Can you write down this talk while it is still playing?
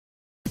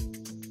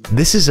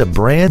This is a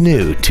brand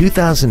new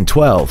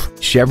 2012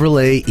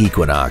 Chevrolet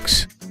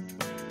Equinox.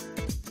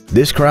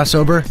 This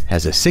crossover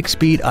has a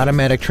 6-speed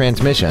automatic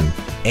transmission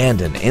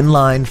and an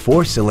inline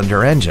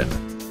 4-cylinder engine.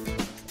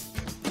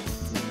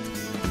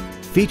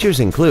 Features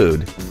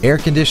include air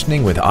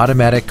conditioning with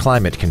automatic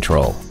climate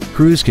control,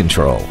 cruise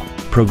control,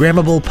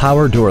 programmable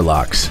power door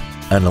locks,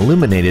 an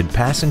illuminated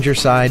passenger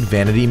side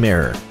vanity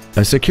mirror,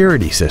 a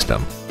security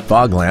system,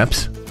 fog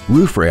lamps,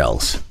 roof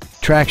rails,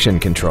 traction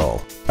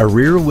control, a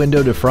rear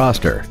window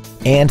defroster,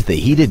 and the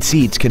heated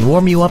seats can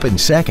warm you up in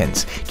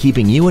seconds,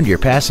 keeping you and your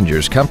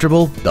passengers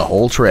comfortable the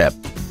whole trip.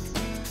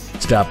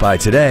 Stop by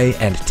today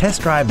and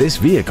test drive this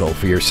vehicle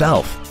for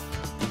yourself.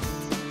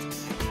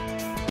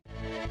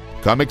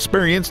 Come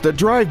experience the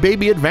Drive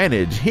Baby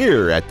Advantage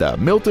here at the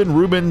Milton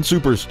Ruben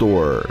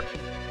Superstore.